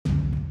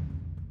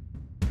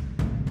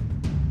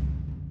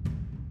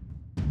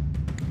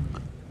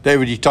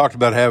David, you talked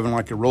about having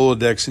like a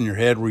Rolodex in your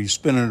head where you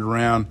spin it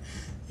around,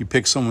 you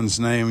pick someone's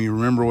name, you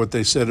remember what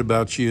they said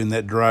about you, and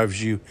that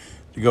drives you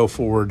to go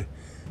forward.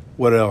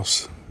 What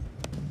else?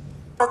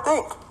 I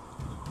think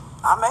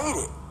I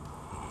made it.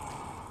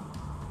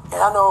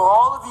 And I know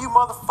all of you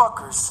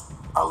motherfuckers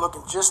are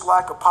looking just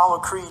like Apollo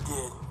Creed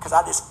did, because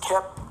I just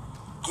kept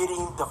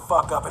getting the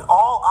fuck up. And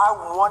all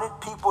I wanted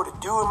people to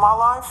do in my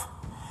life,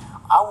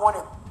 I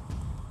wanted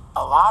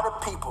a lot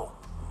of people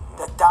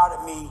that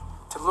doubted me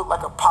to look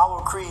like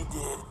Apollo Creed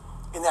did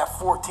in that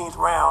 14th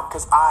round,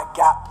 because I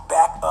got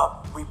back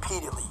up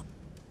repeatedly.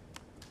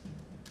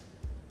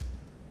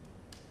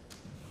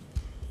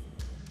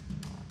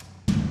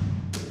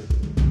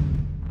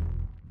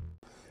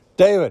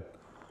 David,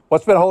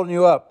 what's been holding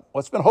you up?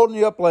 What's been holding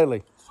you up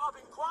lately? So I've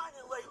been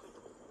grinding lately.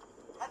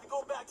 Had to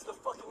go back to the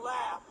fucking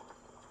lab,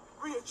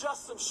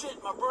 readjust some shit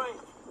in my brain,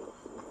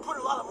 put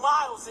a lot of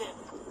miles in.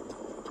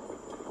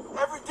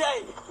 Every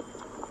day,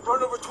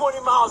 run over 20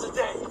 miles a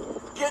day,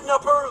 getting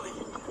up early,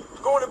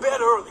 going to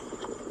bed early,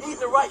 eating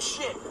the right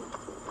shit.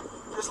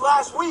 This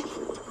last week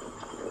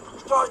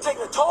started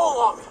taking a toll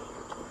on me.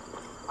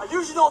 I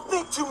usually don't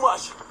think too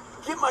much.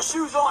 Get my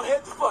shoes on,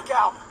 head the fuck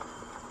out.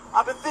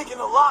 I've been thinking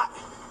a lot.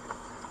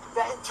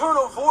 That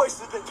internal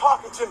voice has been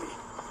talking to me,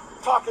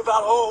 talking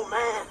about, oh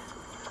man,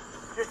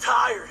 you're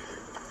tired.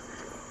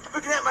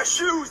 Looking at my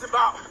shoes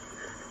about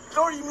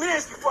 30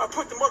 minutes before I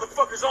put the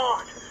motherfuckers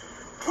on,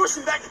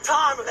 pushing back the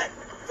time of that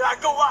I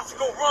go out to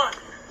go run.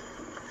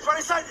 So I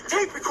decided to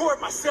tape record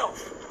myself.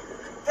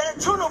 That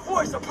internal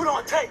voice I put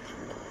on tape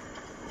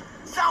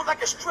sounds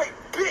like a straight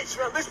bitch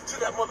when I listen to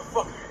that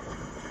motherfucker.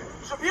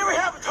 So if you ever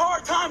have a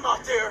hard time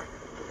out there,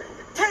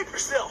 tape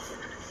yourself.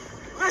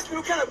 Listen to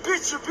what kind of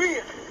bitch you're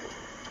being.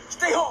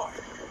 Stay hard.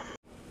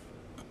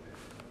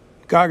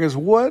 Goggins,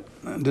 what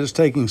does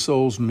taking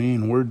souls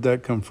mean? Where did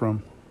that come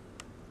from?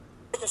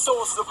 Taking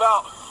souls is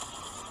about,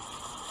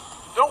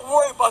 don't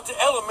worry about the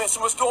elements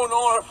and what's going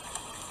on.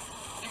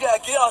 You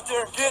gotta get out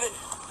there and get it.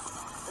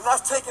 And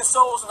that's taking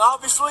souls. And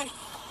obviously,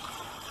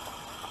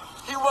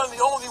 he wasn't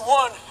the only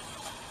one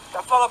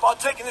that thought about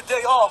taking the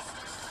day off,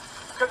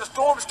 because the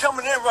storm is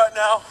coming in right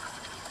now,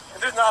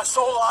 and there's not a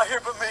soul out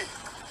here but me.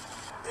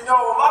 You know,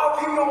 a lot of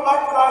people don't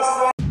like what I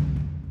say.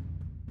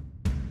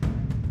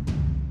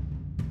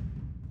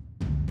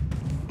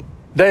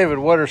 David,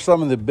 what are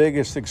some of the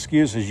biggest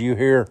excuses you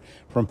hear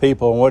from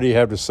people, and what do you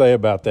have to say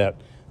about that?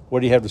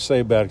 What do you have to say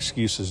about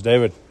excuses,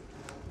 David?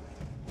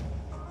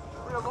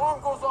 When the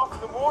alarm goes off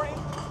in the morning,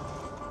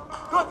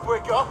 good,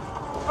 wake up.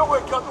 Don't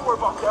wake up, don't worry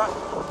about that.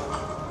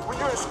 When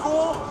you're in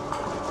school,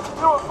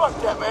 you know what,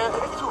 fuck that, man.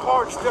 It's too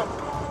hard to study.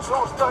 So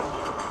don't study.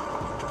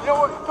 You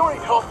know what, don't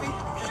eat healthy,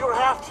 because you don't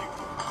have to.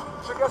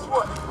 So guess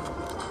what?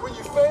 When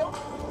you fail,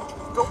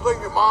 don't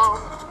blame your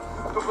mom,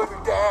 don't blame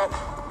your dad,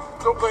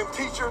 don't blame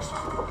teachers.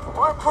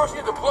 One person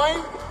you have to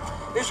blame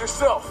is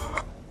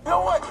yourself. You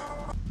know what?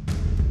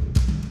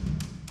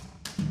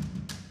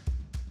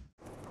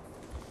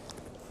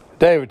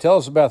 David, tell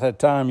us about that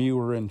time you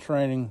were in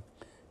training,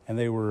 and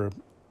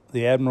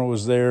the Admiral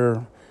was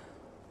there,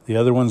 the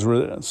other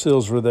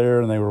SEALs were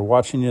there, and they were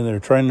watching you,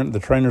 the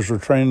trainers were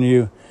training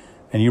you,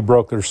 and you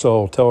broke their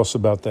soul. Tell us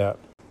about that.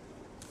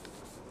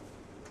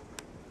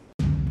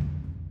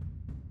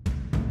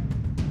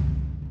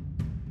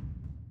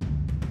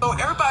 So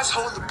everybody's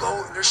holding the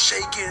boat and they're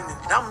shaking,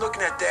 and I'm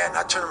looking at that, and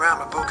I turn around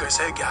my boat and I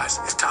say, hey guys,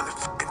 it's time to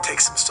fucking take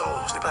some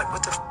souls. They're like,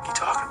 what the fuck are you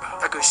talking about?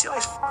 I go, you see all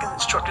these fucking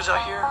instructors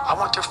out here? I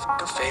want their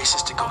fucking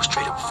faces to go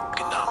straight up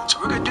fucking numb. So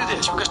we're gonna do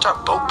this. We're gonna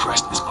start boat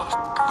pressing this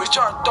motherfucker. We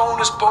start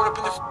throwing this boat up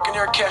in the fucking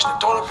air, catching it,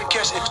 throwing it up and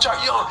catching it. We start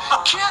yelling,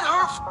 can't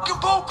hurt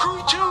fucking boat crew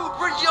too.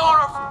 We're yelling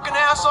our fucking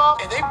ass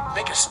off, and they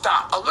make us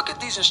stop. I look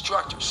at these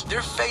instructors.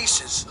 Their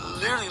faces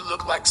literally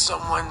look like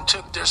someone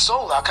took their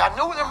soul out. I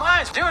know in their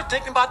minds they were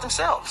thinking about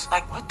themselves.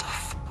 Like, what the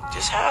fuck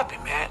just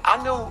happened, man?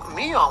 I know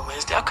me on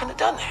Wednesday, I couldn't have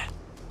done that.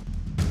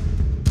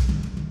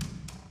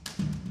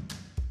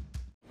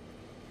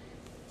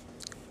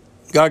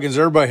 Goggins,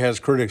 everybody has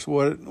critics.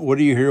 What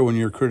do you hear when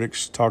your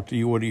critics talk to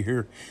you? What do you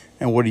hear,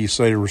 and what do you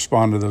say to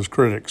respond to those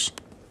critics?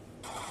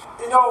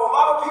 You know, a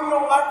lot of people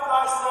don't like what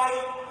I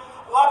say.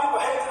 A lot of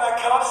people hate that I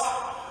cuss.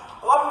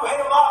 A lot of people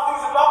hate a lot of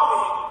things about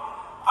me.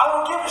 I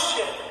don't give a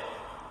shit.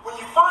 When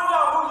you find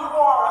out who you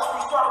are, that's when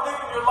you start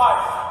living your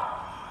life.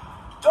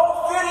 Don't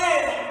fit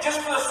in just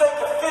for the sake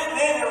of fitting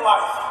in your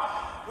life.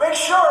 Make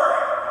sure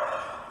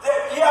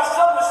that you have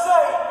something to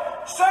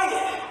say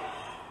it.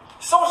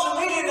 Social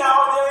media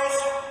nowadays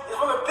is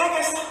one of the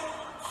biggest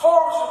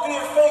forms of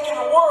being fake in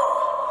the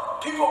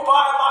world. People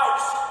buy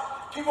likes,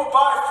 people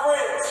buy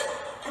friends,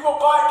 people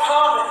buy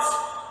comments,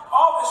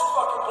 all this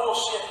fucking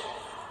bullshit.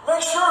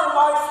 Make sure in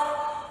life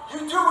you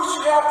do what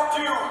you have to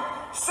do,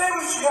 say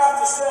what you have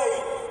to say,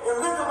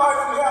 and live the life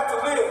you have to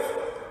live.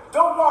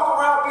 Don't walk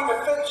around being a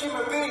fake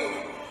human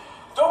being.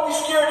 Don't be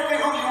scared to be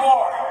who you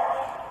are.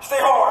 Stay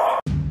hard.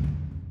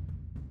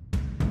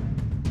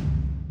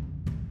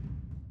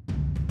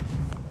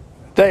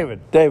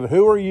 David,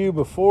 who were you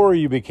before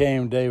you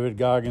became David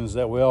Goggins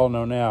that we all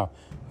know now?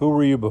 Who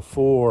were you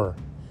before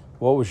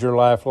What was your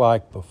life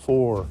like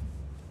before?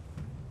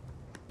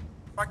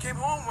 I came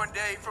home one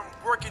day from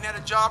working at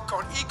a job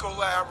called Eco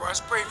Lab where I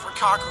sprayed for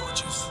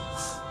cockroaches.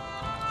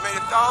 Made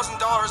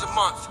 $1,000 a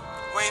month,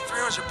 weighing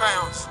 300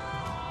 pounds.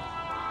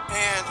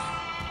 And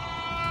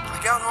I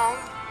got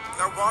home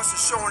and I watched a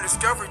show on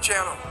Discovery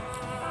Channel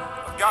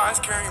of guys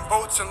carrying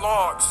boats and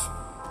logs.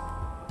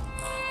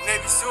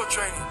 Navy SEAL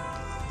training.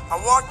 I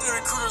walked in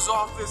the recruiter's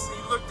office and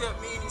he looked at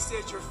me and he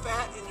said, "You're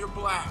fat and you're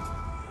black."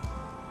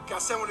 I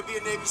said I want to be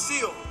a Navy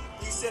SEAL.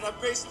 He said I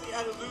basically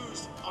had to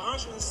lose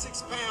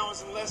 106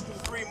 pounds in less than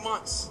 3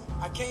 months.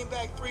 I came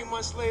back 3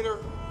 months later,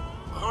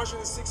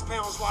 106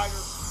 pounds lighter.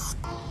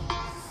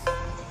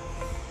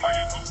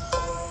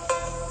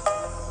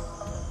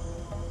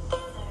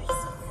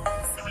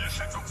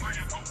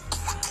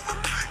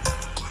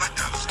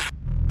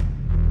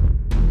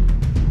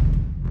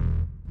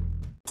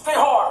 Stay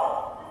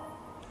hard.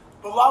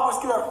 But a lot of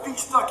us get our feet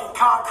stuck in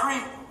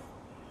concrete.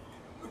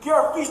 We get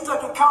our feet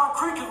stuck in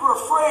concrete because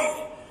we're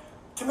afraid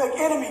to make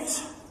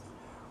enemies.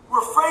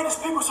 We're afraid to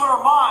speak what's on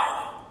our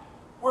mind.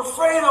 We're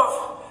afraid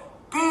of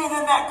being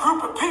in that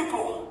group of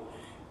people.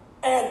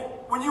 And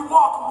when you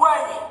walk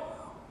away,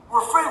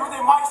 we're afraid of what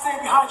they might say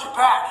behind your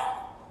back.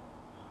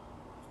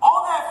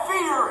 All that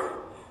fear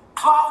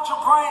clouds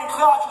your brain,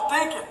 clouds your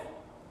thinking.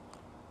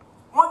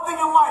 One thing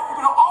in life, you're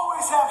going to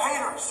always have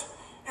haters.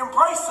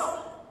 Embrace them.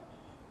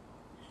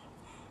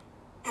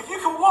 If you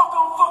can walk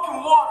on fucking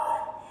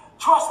water,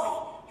 trust me,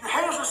 your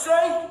haters will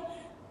say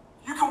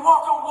you can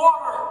walk on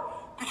water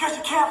because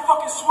you can't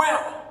fucking swim.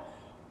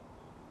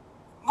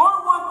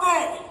 Learn one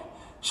thing.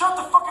 Shut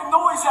the fucking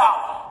noise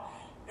out.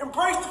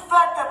 Embrace the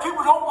fact that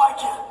people don't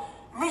like you.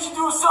 It means you're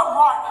doing something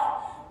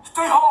right.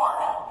 Stay hard.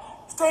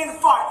 Stay in the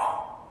fight.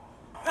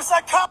 It's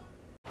like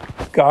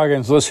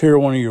Goggins, let's hear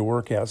one of your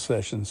workout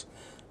sessions.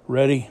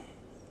 Ready?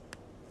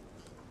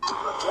 Come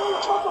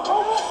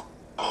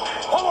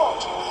on.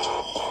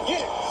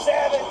 Get it.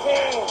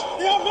 17.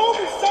 You don't know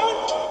me, son.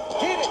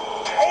 Get it.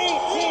 18.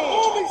 You don't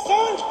know me,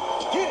 son.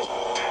 Get it.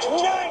 19.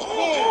 You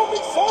don't know me,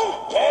 son.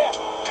 Yeah.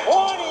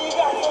 20. You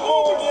got some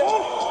more,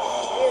 son.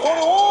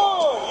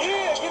 21.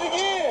 Yeah, get it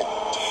again.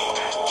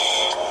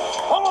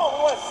 Come on, we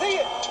want to see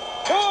it.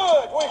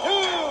 Good. 22.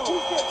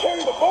 Who's going to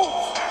carry the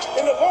boats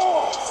and the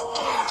logs?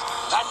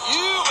 That's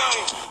you,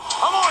 buddy.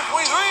 Come on,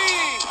 23.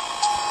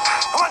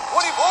 Come on,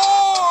 24.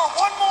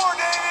 One more,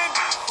 David.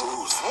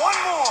 Who's one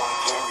more?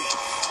 Carry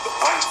the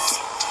boats.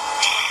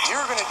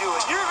 You're going to do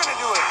it. You're going to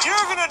do it.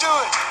 You're going to do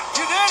it.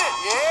 You did it.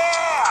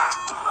 Yeah.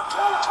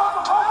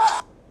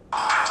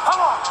 Come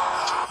on.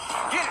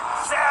 Get it.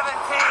 17.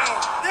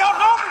 They don't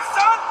know me,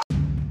 son.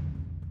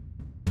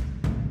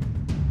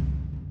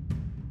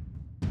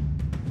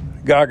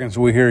 Goggins,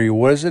 we hear you.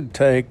 What does it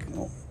take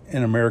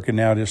in America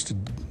now just to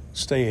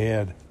stay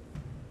ahead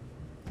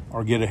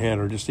or get ahead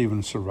or just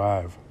even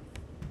survive?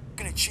 You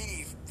can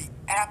achieve the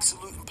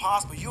absolute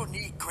impossible. You don't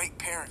need great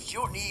parents.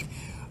 You don't need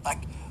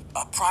like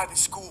a private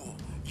school.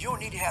 You don't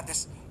need to have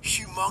this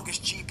humongous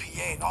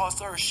GPA and all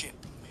this other shit.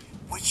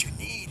 What you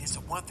need is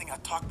the one thing I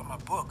talk about in my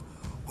book,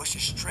 which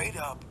is straight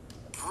up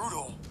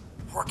brutal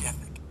work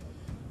ethic.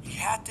 You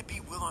have to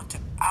be willing to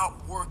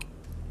outwork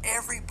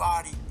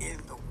everybody in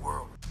the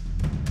world.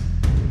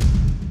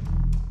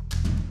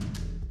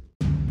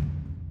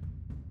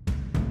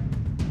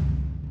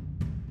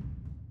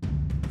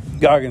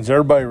 Goggins,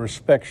 everybody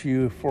respects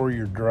you for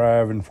your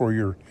drive and for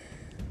your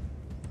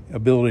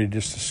ability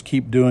just to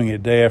keep doing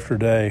it day after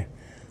day.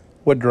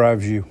 What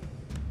drives you?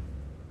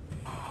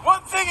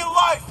 One thing in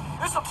life,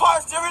 this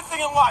applies to everything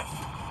in life.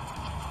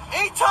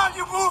 Anytime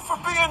you move from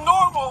being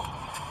normal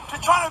to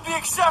trying to be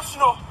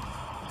exceptional,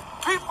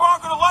 people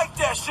aren't going to like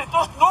that shit.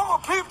 Those normal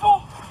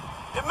people,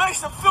 it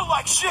makes them feel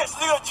like shit, so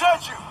they're going to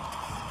judge you.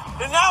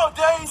 And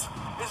nowadays,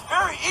 it's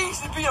very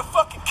easy to be a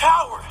fucking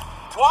coward.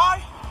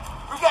 Why?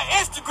 We got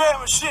Instagram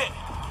and shit.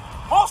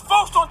 Most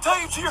folks don't tell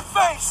you to your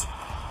face.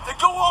 They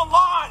go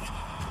online.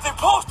 They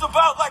post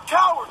about like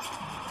cowards.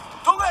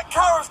 Don't let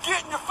cowards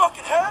get in your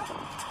fucking head.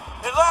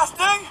 And last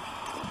thing,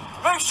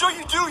 make sure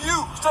you do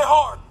you. Stay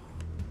hard.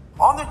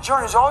 On the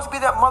journey, there's always be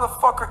that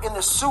motherfucker in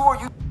the sewer.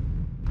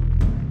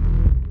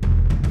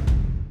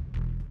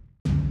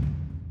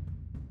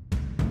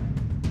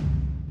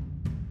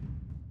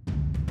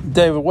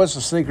 David, what's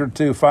the secret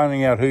to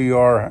finding out who you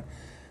are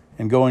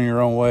and going your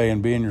own way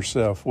and being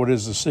yourself? What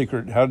is the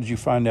secret? How did you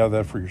find out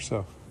that for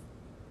yourself?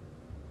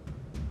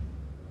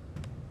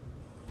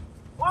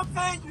 One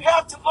thing you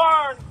have to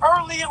learn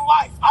early in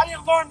life. I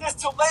didn't learn this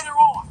till later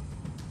on.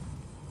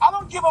 I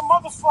don't give a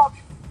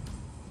motherfucker.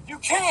 You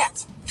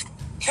can't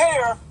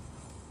care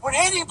what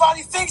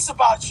anybody thinks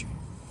about you.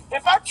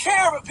 If I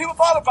care what people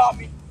thought about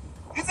me,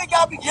 you think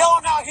I'll be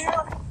yelling out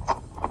here,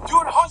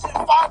 doing a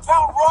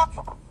 105-pound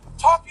ruck,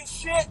 talking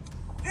shit?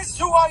 This is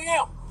who I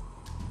am.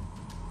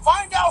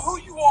 Find out who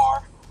you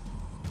are,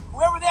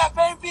 whoever that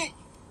may be.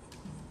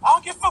 I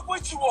don't give a fuck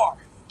what you are.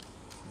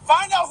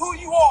 Find out who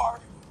you are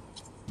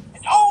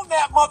and own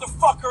that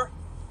motherfucker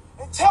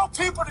and tell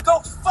people to go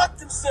fuck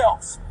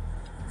themselves.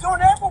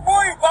 Don't ever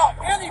worry about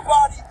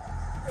anybody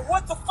and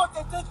what the fuck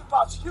they think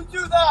about you. You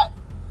do that,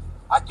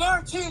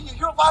 guarantee you,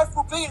 your life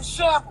will be in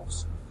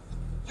shambles.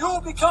 You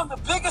will become the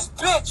biggest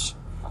bitch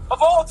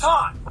of all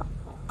time.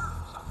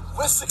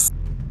 With success.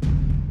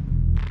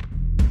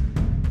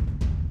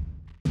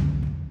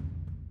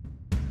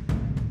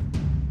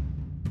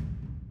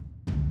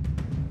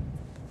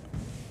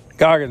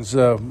 Goggins,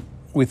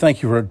 we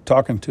thank you for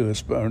talking to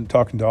us,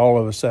 talking to all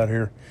of us out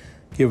here,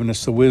 giving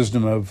us the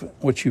wisdom of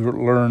what you've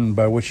learned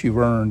by what you've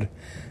earned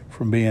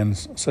from being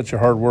such a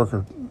hard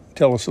worker.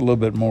 Tell us a little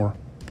bit more.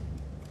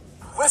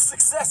 With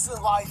success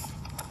in life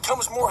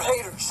comes more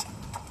haters.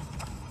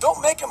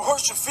 Don't make them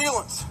hurt your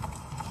feelings.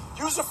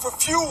 Use them for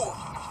fuel.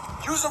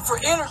 Use them for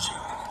energy.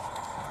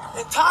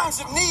 In times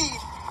of need,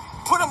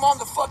 put them on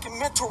the fucking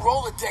mental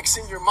Rolodex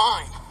in your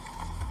mind.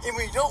 And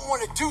when you don't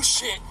want to do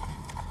shit,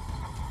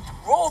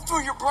 roll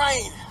through your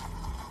brain.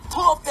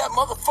 Pull up that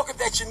motherfucker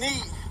that you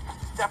need.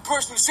 That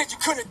person who said you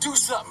couldn't do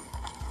something.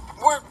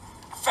 Weren't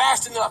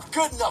fast enough,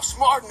 good enough,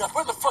 smart enough,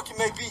 whatever the fuck it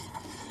may be.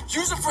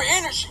 Use it for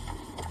energy.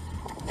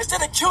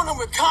 Instead of killing them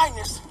with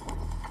kindness,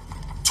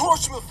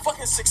 torch them with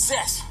fucking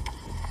success.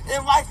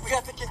 In life, we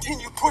have to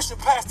continue pushing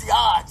past the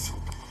odds.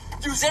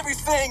 Use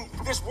everything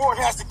this world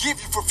has to give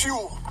you for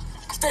fuel.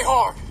 Stay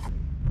hard.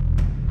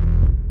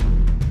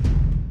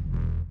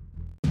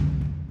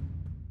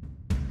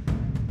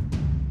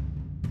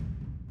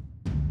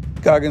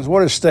 Goggins,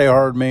 what does stay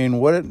hard mean?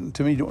 What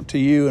to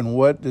you, and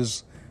what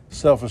does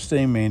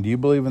self-esteem mean? Do you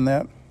believe in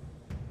that?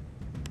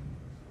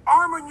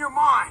 Arming your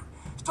mind.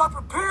 Start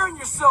preparing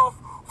yourself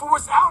for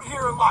what's out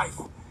here in life.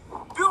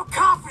 Build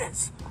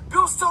confidence.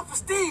 Build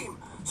self-esteem.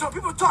 So if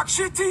people talk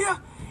shit to you,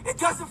 it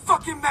doesn't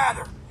fucking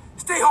matter.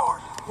 Stay hard.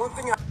 One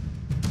thing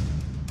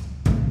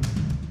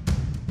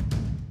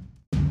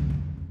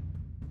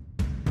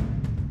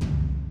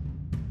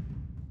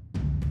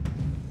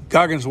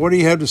Goggins, what do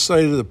you have to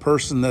say to the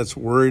person that's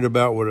worried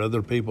about what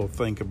other people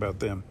think about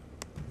them?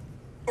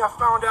 I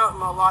found out in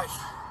my life,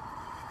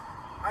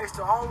 I used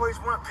to always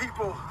want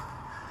people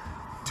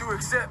to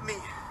accept me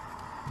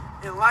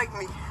and like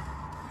me.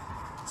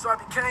 So I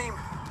became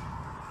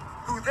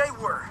who they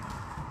were.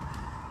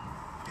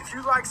 If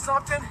you like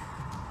something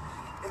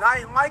and I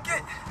didn't like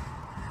it,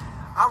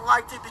 I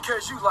liked it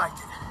because you liked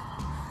it.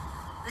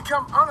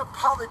 Become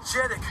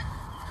unapologetic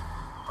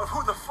of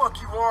who the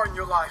fuck you are in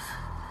your life.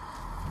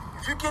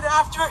 If you get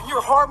after it, you're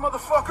a hard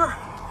motherfucker,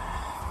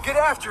 get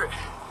after it.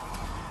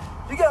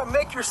 You gotta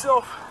make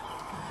yourself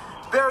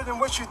better than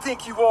what you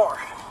think you are.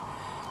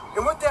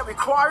 And what that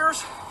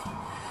requires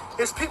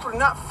is people to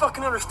not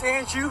fucking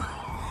understand you,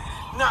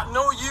 not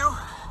know you,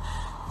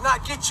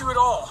 not get you at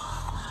all.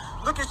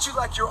 Look at you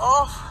like you're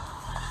off.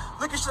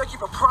 Look at you like you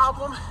have a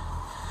problem.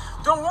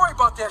 Don't worry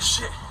about that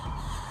shit.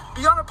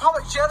 Be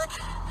unapologetic,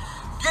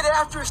 get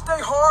after it, stay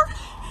hard.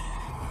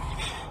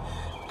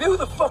 Be who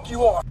the fuck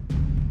you are.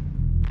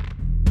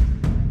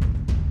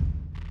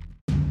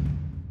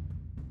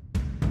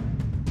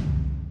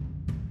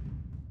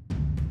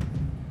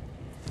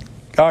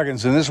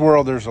 Goggins, in this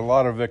world, there's a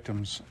lot of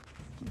victims.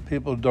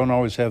 People don't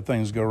always have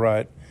things go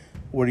right.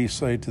 What do you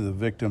say to the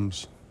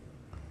victims,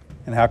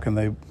 and how can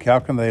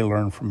they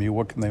learn from you?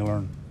 What can they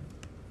learn?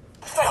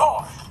 Stay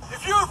hard.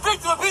 If you're a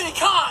victim of any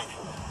kind,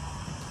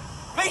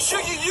 make sure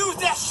you use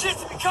that shit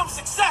to become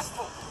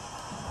successful.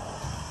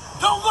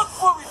 Don't look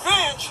for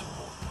revenge.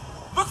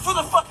 Look for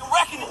the fucking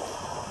reckoning.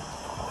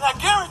 And I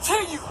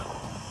guarantee you,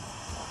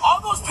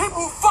 all those people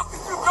who fucked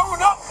with you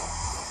growing up,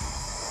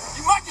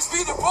 you might just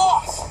be the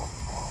boss.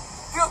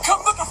 They'll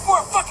come looking for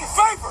a fucking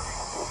favor.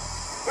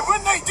 And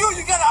when they do,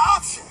 you got an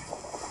option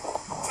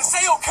to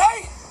say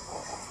okay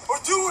or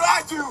do what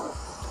I do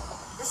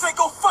and say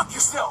go fuck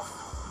yourself.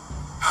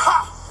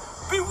 Ha!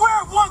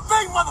 Beware of one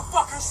thing,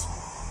 motherfuckers.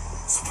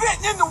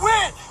 Spitting in the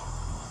wind.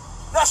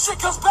 That shit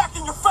comes back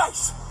in your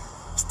face.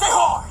 Stay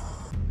hard.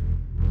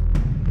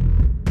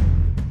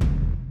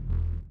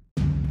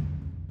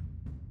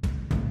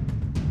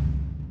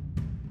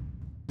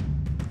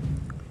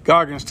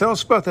 Goggins, tell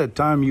us about that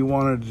time you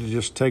wanted to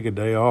just take a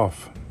day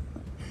off.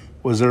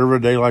 Was there ever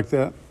a day like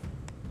that?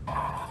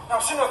 Now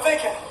I'm sitting there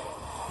thinking,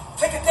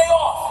 take a day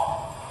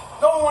off.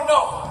 No one will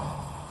know.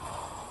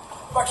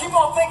 But I keep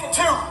on thinking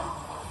too,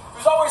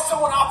 there's always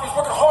someone out there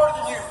who's working harder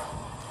than you.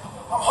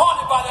 I'm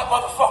haunted by that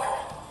motherfucker.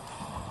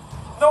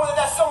 Knowing that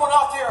that's someone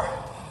out there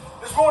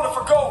that's willing to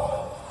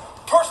forgo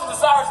personal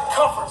desires and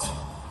comforts,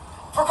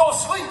 forgo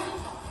sleep,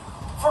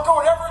 forgo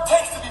whatever it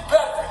takes to be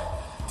better,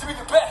 to be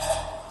the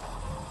best.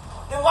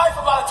 In life,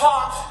 a lot of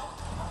times,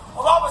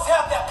 we'll always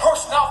have that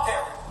person out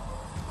there.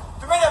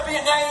 There may not be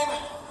a name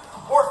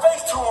or a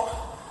face to him,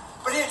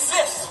 but he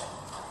exists.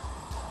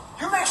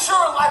 You make sure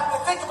in life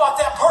when you think about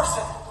that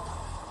person,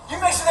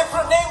 you make sure they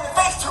put a name and a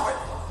face to it.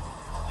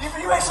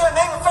 You make sure that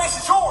name and face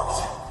is yours.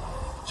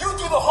 You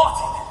do the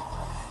haunting.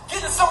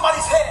 Get in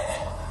somebody's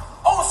head.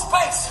 Own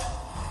space.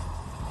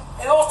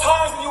 And those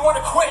times when you want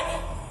to quit,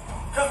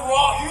 because we're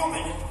all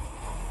human,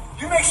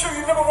 you make sure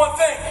you remember one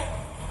thing.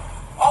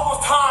 All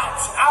those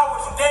times, hours,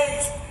 and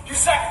days you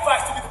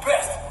sacrifice to be the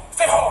best.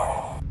 Stay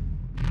hard.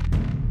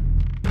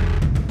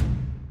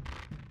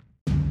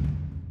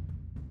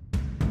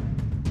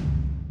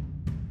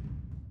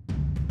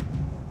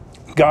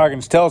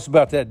 Goggins, tell us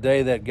about that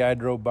day that guy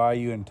drove by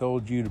you and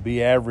told you to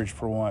be average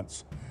for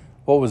once.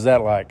 What was that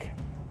like?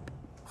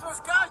 So this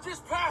guy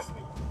just passed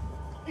me.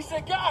 He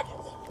said,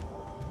 Goggins,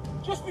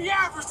 just be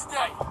average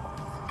today.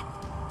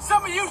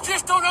 Some of you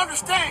just don't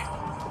understand.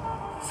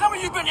 Some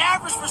of you been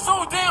average for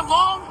so damn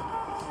long,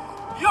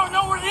 you don't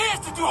know what it is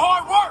to do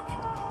hard work.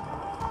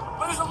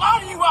 But there's a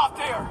lot of you out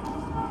there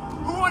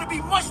who want to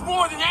be much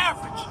more than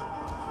average,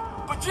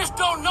 but just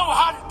don't know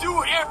how to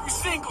do it every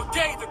single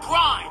day, the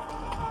grind.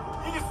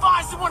 You need to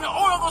find someone to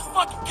oil those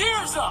fucking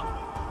gears up.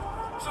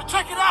 So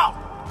check it out.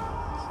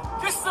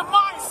 This is a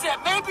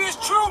mindset. Maybe it's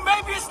true,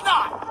 maybe it's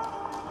not.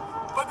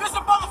 But there's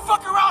a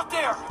motherfucker out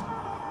there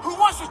who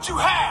wants what you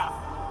have,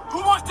 who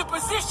wants the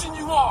position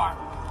you are,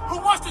 who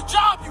wants the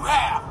job you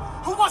have,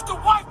 who wants the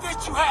wife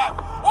that you have,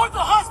 or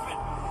the husband.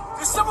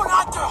 There's someone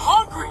out there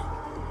hungry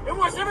and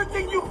wants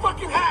everything you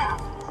fucking have.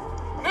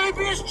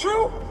 Maybe it's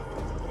true,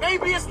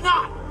 maybe it's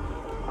not.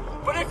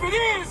 But if it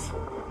is,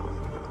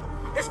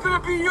 it's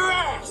gonna be your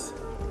ass.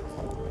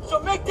 So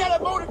make that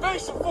a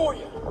motivation for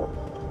you.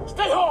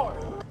 Stay hard.